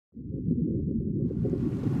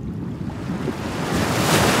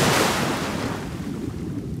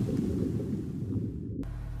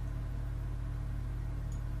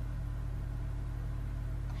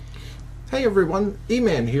Hi everyone,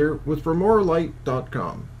 E-Man here with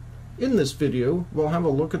RemoraLite.com. In this video, we'll have a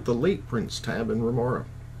look at the Late Prints tab in Remora.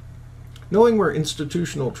 Knowing where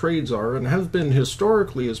institutional trades are and have been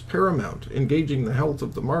historically is paramount in gauging the health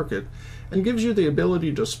of the market and gives you the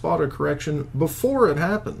ability to spot a correction before it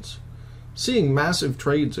happens. Seeing massive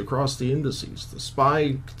trades across the indices, the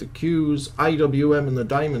SPY, the Qs, IWM, and the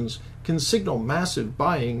diamonds can signal massive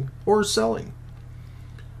buying or selling.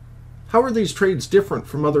 How are these trades different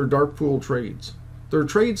from other dark pool trades? They're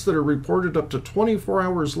trades that are reported up to 24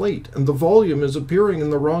 hours late and the volume is appearing in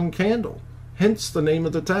the wrong candle, hence the name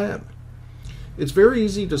of the tab. It's very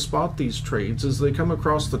easy to spot these trades as they come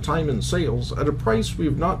across the time and sales at a price we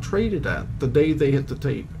have not traded at the day they hit the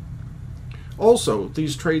tape. Also,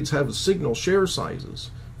 these trades have signal share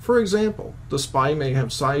sizes. For example, the SPY may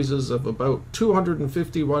have sizes of about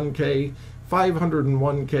 251K,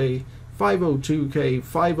 501K, 502K,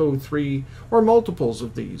 503, or multiples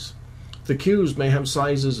of these. The Qs may have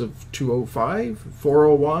sizes of 205,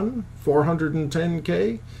 401,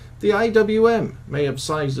 410K. The IWM may have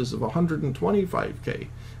sizes of 125K,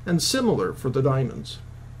 and similar for the diamonds.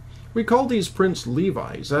 We call these prints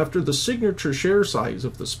Levi's after the signature share size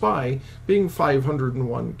of the SPY being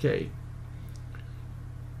 501K.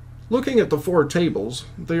 Looking at the four tables,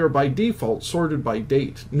 they are by default sorted by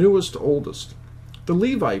date, newest to oldest. The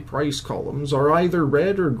Levi price columns are either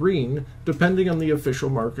red or green depending on the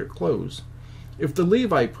official market close. If the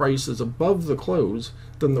Levi price is above the close,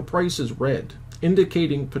 then the price is red,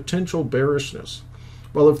 indicating potential bearishness,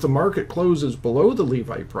 while if the market closes below the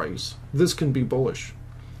Levi price, this can be bullish.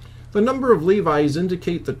 The number of Levi's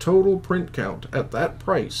indicate the total print count at that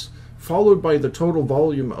price, followed by the total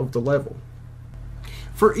volume of the level.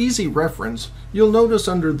 For easy reference, you'll notice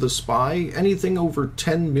under the SPY, anything over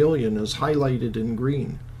 10 million is highlighted in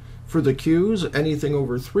green. For the Qs, anything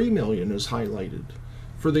over 3 million is highlighted.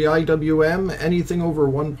 For the IWM, anything over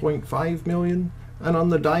 1.5 million, and on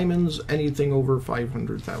the diamonds, anything over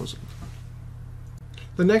 500,000.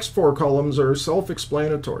 The next four columns are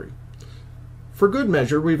self-explanatory. For good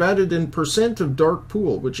measure, we've added in percent of dark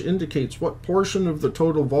pool, which indicates what portion of the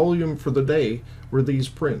total volume for the day were these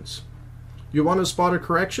prints. You want to spot a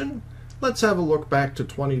correction? Let's have a look back to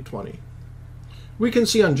 2020. We can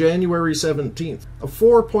see on January 17th, a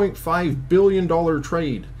 $4.5 billion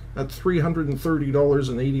trade at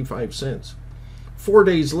 $330.85. 4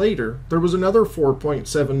 days later, there was another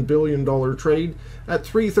 $4.7 billion trade at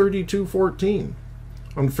 $332.14.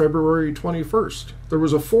 On February 21st, there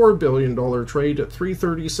was a $4 billion trade at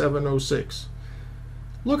 $337.06.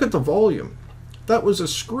 Look at the volume. That was a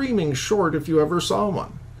screaming short if you ever saw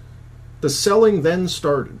one. The selling then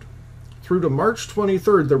started. Through to March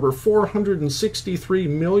 23rd, there were 463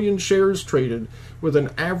 million shares traded with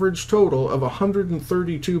an average total of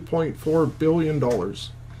 $132.4 billion.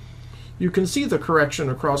 You can see the correction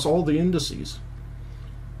across all the indices.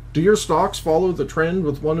 Do your stocks follow the trend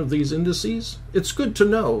with one of these indices? It's good to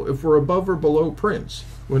know if we're above or below prints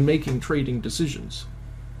when making trading decisions.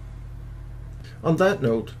 On that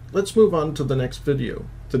note, let's move on to the next video,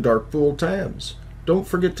 the dark pool tabs. Don't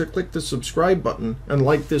forget to click the subscribe button and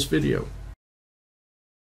like this video.